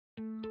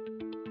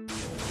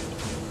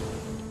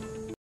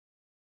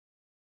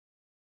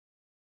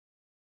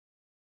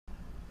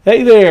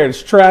Hey there,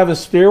 it's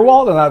Travis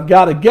Steerwalt, and I've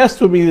got a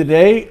guest with me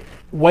today,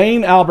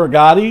 Wayne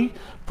Albergati,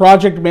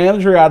 project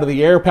manager out of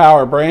the Air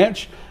Power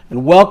branch,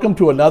 and welcome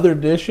to another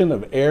edition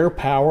of Air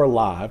Power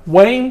Live.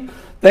 Wayne,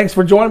 thanks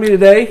for joining me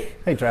today.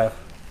 Hey, Trav.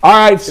 All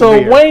right,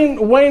 so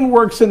Wayne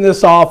works in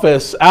this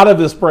office out of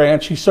this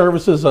branch. He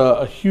services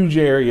a huge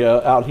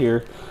area out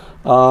here,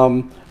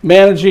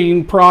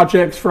 managing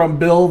projects from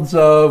builds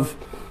of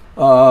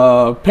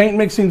paint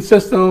mixing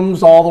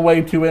systems all the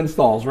way to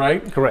installs,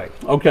 right?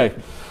 Correct. Okay.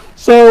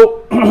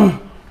 So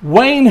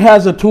Wayne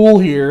has a tool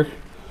here,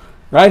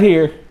 right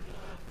here,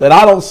 that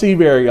I don't see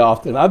very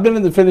often. I've been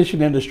in the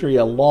finishing industry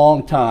a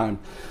long time,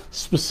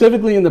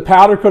 specifically in the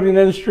powder coating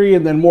industry,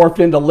 and then morphed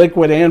into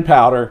liquid and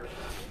powder.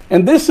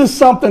 And this is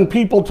something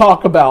people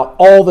talk about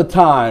all the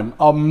time,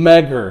 a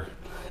MEGGER.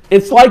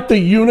 It's like the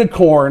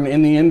unicorn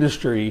in the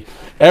industry.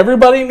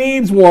 Everybody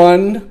needs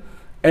one,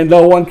 and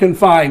no one can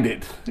find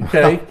it,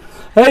 okay?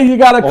 Hey, you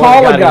got to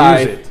call a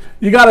guy.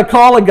 You got to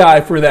call a guy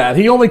for that.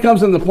 He only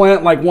comes in the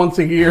plant like once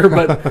a year,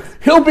 but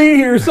he'll be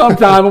here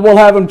sometime and we'll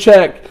have him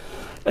check.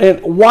 And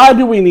why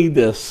do we need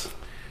this?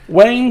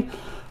 Wayne,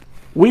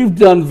 we've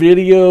done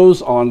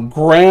videos on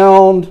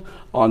ground,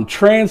 on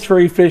transfer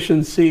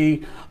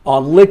efficiency,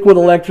 on liquid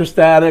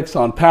electrostatics,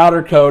 on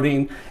powder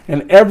coating,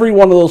 and every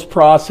one of those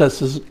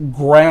processes,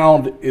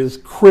 ground is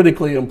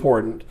critically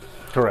important.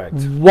 Correct.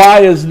 Why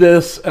is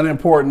this an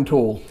important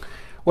tool?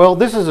 Well,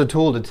 this is a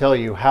tool to tell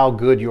you how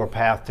good your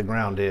path to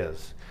ground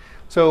is.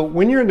 So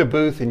when you're in the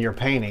booth and you're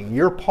painting,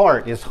 your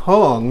part is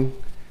hung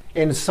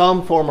in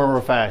some form or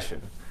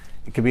fashion.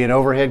 It could be an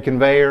overhead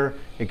conveyor,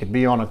 it could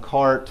be on a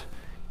cart.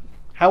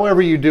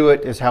 However you do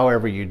it is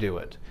however you do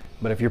it.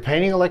 But if you're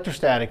painting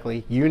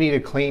electrostatically, you need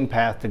a clean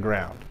path to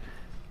ground.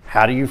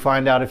 How do you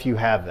find out if you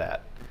have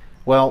that?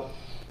 Well,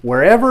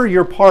 wherever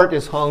your part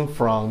is hung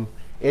from,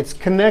 it's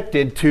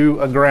connected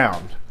to a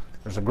ground.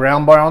 There's a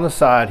ground bar on the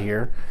side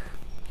here.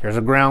 Here's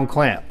a ground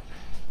clamp.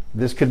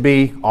 This could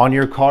be on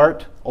your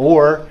cart,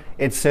 or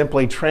it's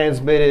simply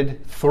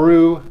transmitted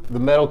through the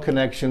metal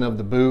connection of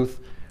the booth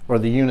or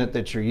the unit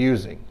that you're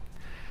using.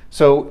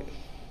 So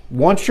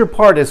once your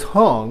part is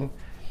hung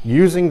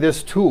using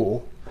this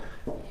tool,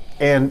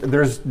 and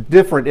there's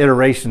different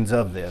iterations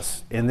of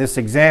this. In this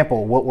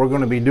example, what we're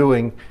going to be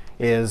doing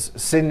is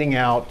sending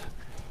out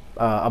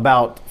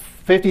about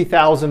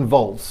 50,000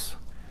 volts.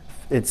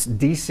 It's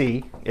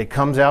DC, it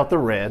comes out the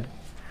red.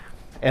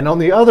 And on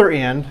the other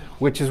end,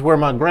 which is where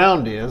my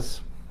ground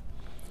is,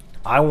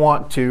 I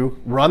want to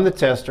run the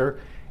tester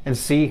and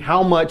see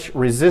how much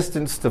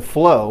resistance to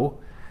flow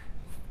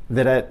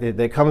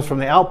that comes from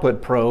the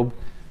output probe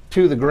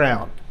to the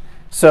ground.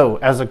 So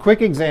as a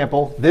quick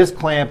example, this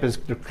clamp is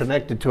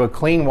connected to a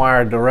clean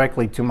wire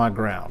directly to my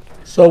ground.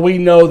 So we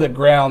know that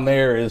ground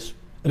there is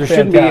There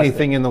shouldn't be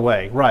anything in the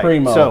way, right?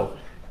 Primo. So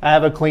I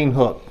have a clean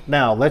hook.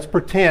 Now let's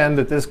pretend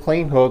that this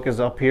clean hook is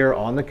up here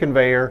on the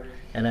conveyor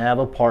and I have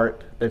a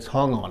part that's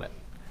hung on it.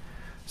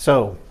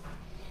 So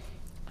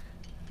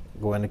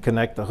going to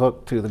connect the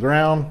hook to the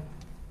ground.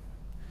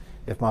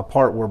 If my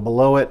part were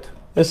below it.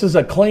 This is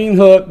a clean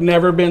hook,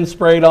 never been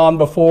sprayed on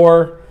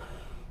before.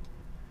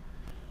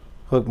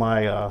 Hook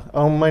my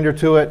ohm meter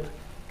to it,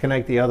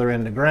 connect the other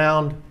end to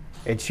ground.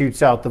 It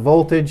shoots out the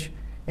voltage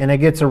and it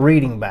gets a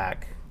reading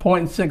back.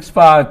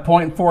 0.65,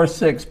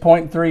 0.46,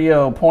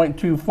 0.30,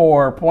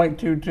 0.24,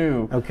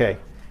 0.22. Okay.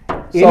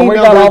 So we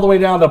got all the way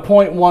down to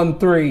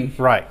 0.13.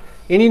 Right.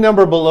 Any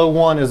number below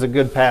 1 is a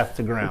good path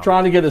to ground. We're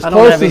trying to get as I don't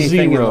close have to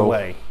anything zero. in the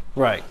way.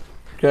 Right.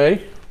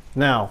 Okay.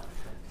 Now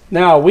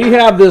we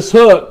have this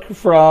hook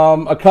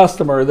from a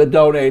customer that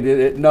donated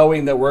it,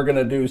 knowing that we're going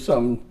to do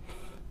some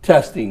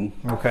testing.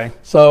 Okay.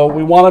 So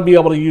we want to be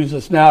able to use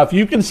this. Now, if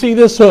you can see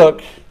this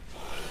hook,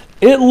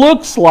 it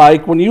looks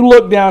like when you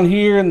look down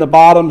here in the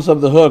bottoms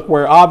of the hook,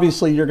 where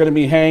obviously you're going to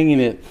be hanging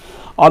it,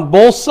 on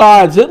both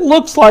sides, it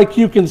looks like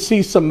you can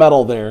see some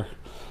metal there.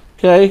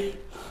 Okay.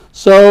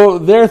 So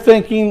they're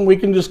thinking we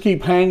can just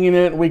keep hanging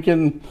it. We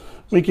can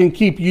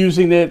keep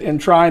using it and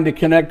trying to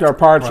connect our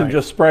parts and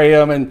just spray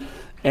them.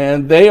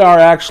 And they are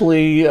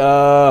actually,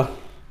 I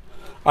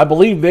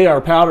believe they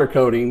are powder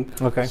coating.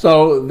 Okay.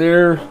 So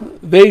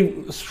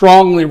they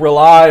strongly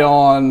rely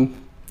on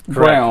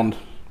ground.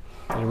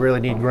 you really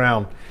need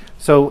ground.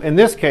 So in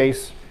this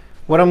case,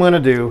 what I'm going to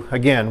do,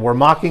 again, we're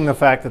mocking the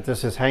fact that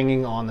this is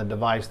hanging on the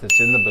device that's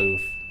in the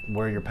booth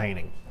where you're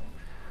painting.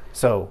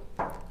 So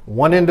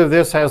one end of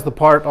this has the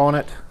part on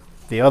it.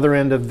 The other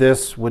end of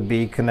this would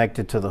be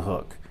connected to the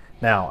hook.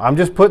 Now, I'm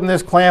just putting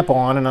this clamp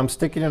on and I'm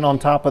sticking it on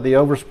top of the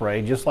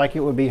overspray just like it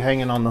would be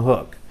hanging on the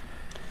hook.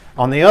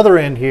 On the other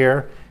end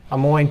here,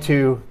 I'm going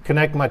to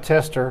connect my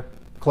tester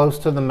close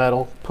to the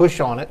metal, push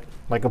on it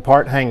like a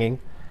part hanging,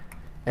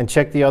 and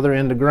check the other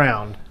end to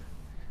ground.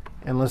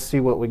 And let's see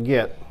what we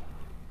get.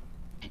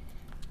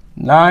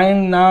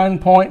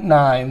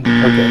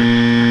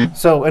 9.9. Okay.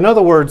 So in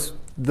other words,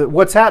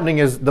 what's happening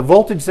is the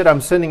voltage that I'm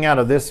sending out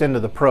of this end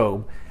of the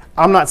probe,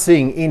 I'm not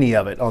seeing any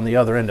of it on the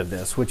other end of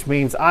this, which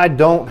means I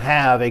don't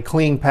have a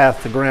clean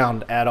path to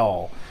ground at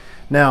all.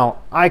 Now,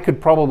 I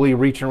could probably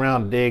reach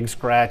around, dig,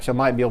 scratch. I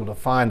might be able to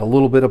find a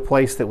little bit of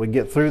place that would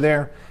get through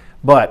there.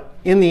 But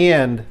in the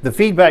end, the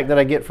feedback that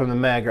I get from the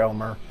MEGGER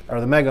or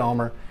the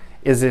MEGGER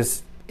is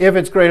this: if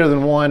it's greater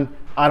than 1,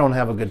 I don't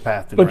have a good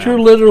path to ground. But you're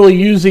literally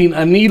using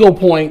a needle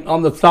point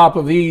on the top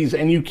of these,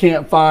 and you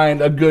can't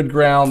find a good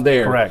ground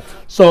there. Correct.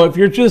 So if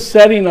you're just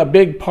setting a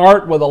big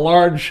part with a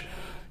large,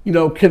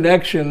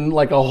 connection,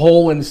 like a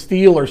hole in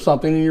steel or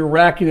something, and you're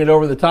racking it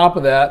over the top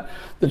of that,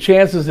 the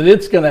chances that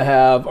it's going to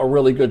have a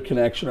really good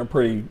connection are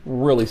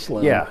really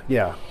slim. Yeah,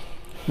 yeah.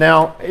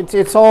 Now,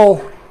 it's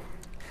all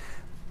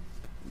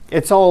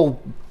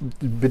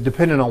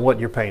dependent on what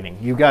you're painting.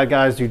 You've got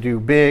guys who do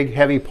big,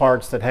 heavy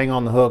parts that hang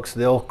on the hooks.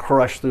 They'll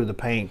crush through the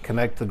paint,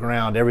 connect the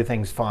ground,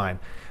 everything's fine.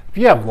 If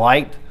you have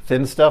light,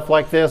 thin stuff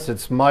like this,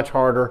 it's much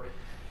harder.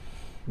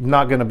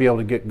 Not going to be able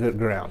to get good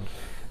ground.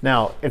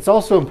 Now, it's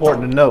also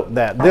important to note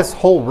that this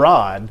whole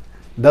rod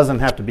doesn't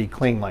have to be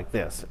clean like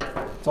this.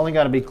 It's only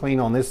got to be clean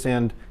on this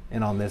end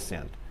and on this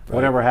end. Right.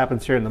 Whatever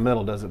happens here in the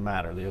middle doesn't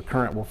matter. The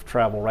current will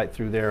travel right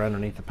through there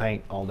underneath the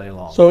paint all day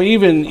long. So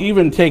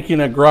even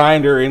taking a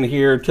grinder in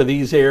here to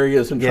these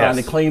areas and trying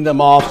to clean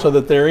them off so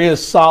that there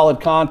is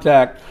solid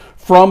contact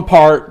from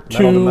part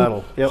to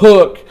metal. Yep.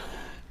 Hook.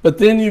 But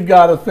then you've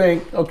got to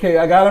think, okay,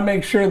 I got to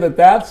make sure that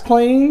that's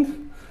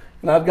cleaned,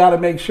 and I've got to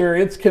make sure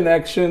its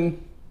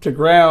connection to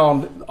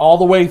ground all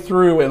the way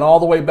through and all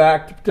the way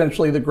back to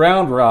potentially the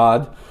ground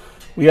rod.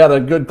 We had a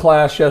good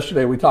class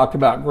yesterday. We talked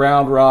about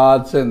ground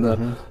rods and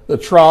the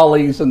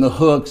trolleys and the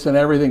hooks and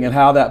everything, and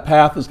how that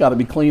path has got to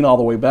be clean all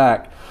the way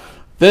back.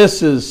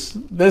 This is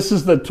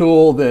the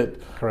tool that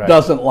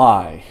doesn't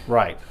lie.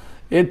 Right.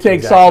 It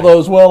takes all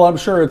those, well, I'm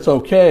sure it's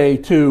okay,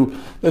 to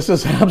this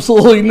is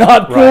absolutely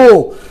not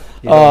cool.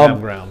 You don't have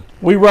ground.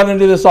 We run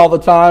into this all the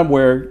time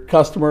where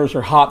customers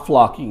are hot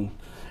flocking.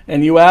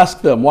 And you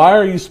ask them, why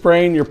are you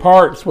spraying your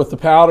parts with the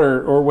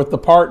powder, or with the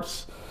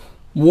parts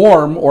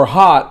warm or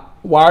hot?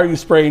 Why are you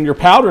spraying your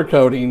powder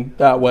coating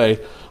that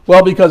way?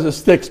 Well, because it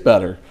sticks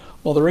better.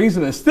 Well, the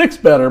reason it sticks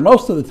better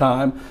most of the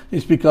time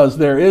is because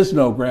there is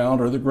no ground,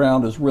 or the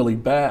ground is really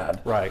bad.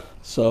 Right.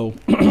 So,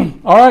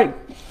 all right,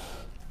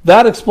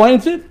 that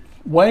explains it.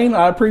 Wayne,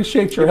 I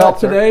appreciate your help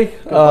today.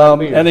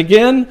 And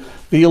again,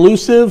 the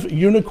elusive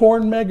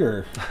unicorn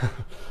Megger.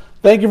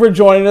 Thank you for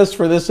joining us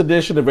for this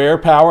edition of Air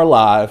Power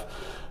Live.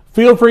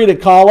 Feel free to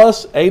call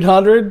us,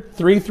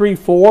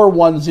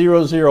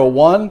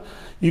 800-334-1001.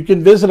 You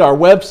can visit our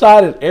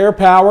website at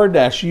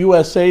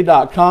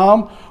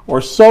airpower-usa.com,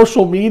 or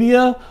social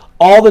media,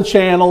 all the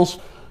channels.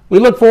 We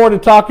look forward to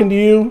talking to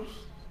you.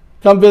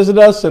 Come visit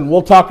us, and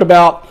we'll talk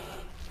about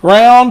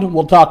ground,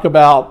 we'll talk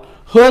about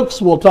hooks,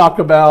 we'll talk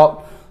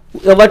about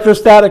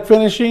electrostatic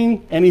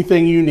finishing,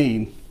 anything you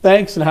need.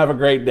 Thanks, and have a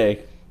great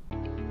day.